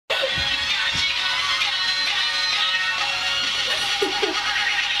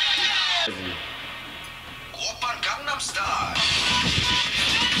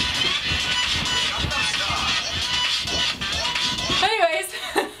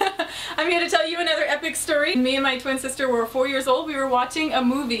epic story. Me and my twin sister were 4 years old. We were watching a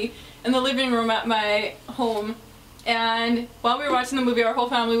movie in the living room at my home. And while we were watching the movie, our whole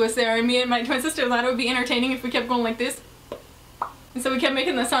family was there, and me and my twin sister thought it would be entertaining if we kept going like this. And so we kept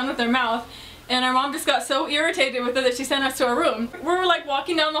making the sound with our mouth. And our mom just got so irritated with it that she sent us to our room. We were like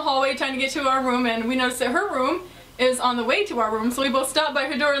walking down the hallway trying to get to our room, and we noticed that her room is on the way to our room. So we both stopped by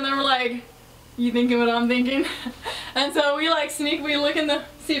her door, and then we're like, you thinking what I'm thinking? And so we like sneak, we look in the,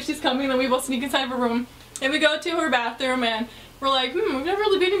 see if she's coming, and then we both sneak inside of her room. And we go to her bathroom, and we're like, we've never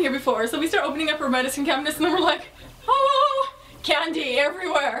really been in here before. So we start opening up her medicine cabinets, and then we're like, oh, candy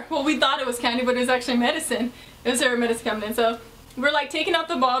everywhere. Well, we thought it was candy, but it was actually medicine. It was her medicine cabinet. So we're like taking out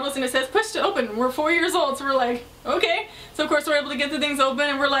the bottles, and it says push to open. We're 4 years old, so we're like, okay. So of course we're able to get the things open,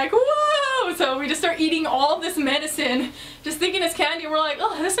 and we're like, whoa! So we just start eating all this medicine, just thinking it's candy. We're like,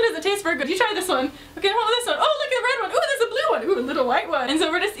 oh, this one doesn't taste very good. You try this one. Okay, how about this one? Oh, look at the red one. Ooh, there's a blue one. Ooh, a little white one. And so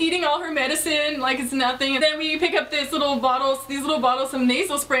we're just eating all her medicine like it's nothing. And then we pick up these little bottles of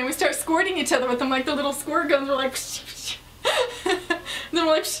nasal spray, and we start squirting each other with them like the little squirt guns. We're like, and then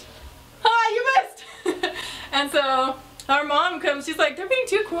we're like, you missed. And so our mom comes, she's like, they're being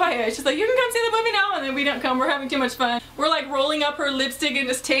too quiet. She's like, you can come see the movie now. And then we don't come, we're having too much fun. We're like rolling up her lipstick and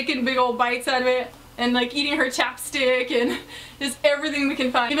just taking big old bites out of it. And like eating her chapstick and just everything we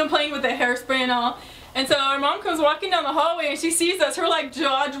can find. Even playing with the hairspray and all. And so our mom comes walking down the hallway, and she sees us. Her like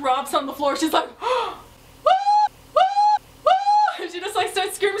jaw drops on the floor. She's like, she just like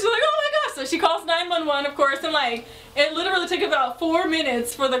starts screaming. She's like, oh my gosh. So she calls 911, of course, and like it literally took about 4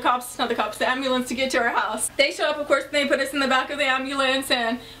 minutes for the cops, not the cops, the ambulance to get to our house. They show up, of course, and they put us in the back of the ambulance,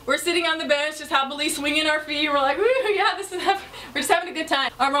 and we're sitting on the bench just happily swinging our feet. We're like, woo, yeah, we're just having a good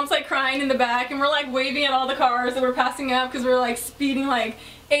time. Our mom's like crying in the back, and we're like waving at all the cars that were passing up because we were like speeding like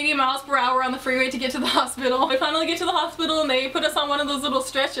 80 miles per hour on the freeway to get to the hospital. We finally get to the hospital, and they put us on one of those little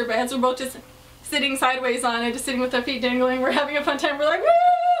stretcher beds. We're both just sitting sideways on it, just sitting with our feet dangling. We're having a fun time. We're like, woo!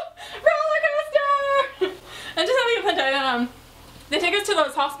 Roller coaster! And just having a fun time. They take us to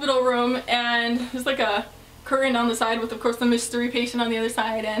this hospital room, and there's like a curtain on the side with, of course, the mystery patient on the other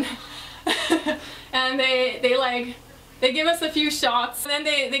side, and and they give us a few shots, and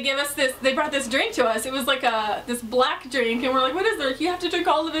then they give us this, they brought this drink to us. It was like this black drink, and we're like, what is it? You have to drink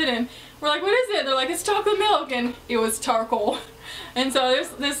all of it, and we're like, what is it? They're like, it's chocolate milk, and it was charcoal. And so there's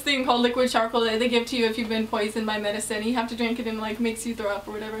this thing called liquid charcoal that they give to you if you've been poisoned by medicine. You have to drink it, and like makes you throw up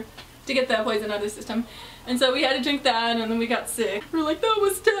or whatever to get that poison out of the system. And so we had to drink that, and then we got sick. We're like, that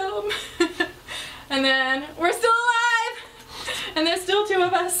was dumb. And then we're still alive, and there's still 2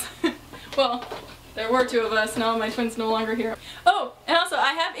 of us. Well, there were 2 of us. Now my twin's no longer here. Oh, and also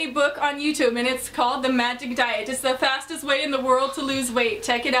I have a book on YouTube, and it's called The Magic Diet. It's the fastest way in the world to lose weight.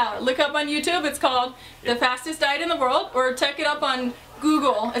 Check it out. Look up on YouTube. It's called The Fastest Diet in the World, or check it up on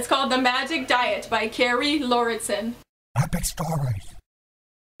Google. It's called The Magic Diet by Carrie Lauritsen. Epic stories.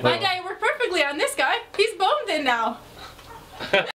 My diet worked perfectly on this guy. He's bone thin now.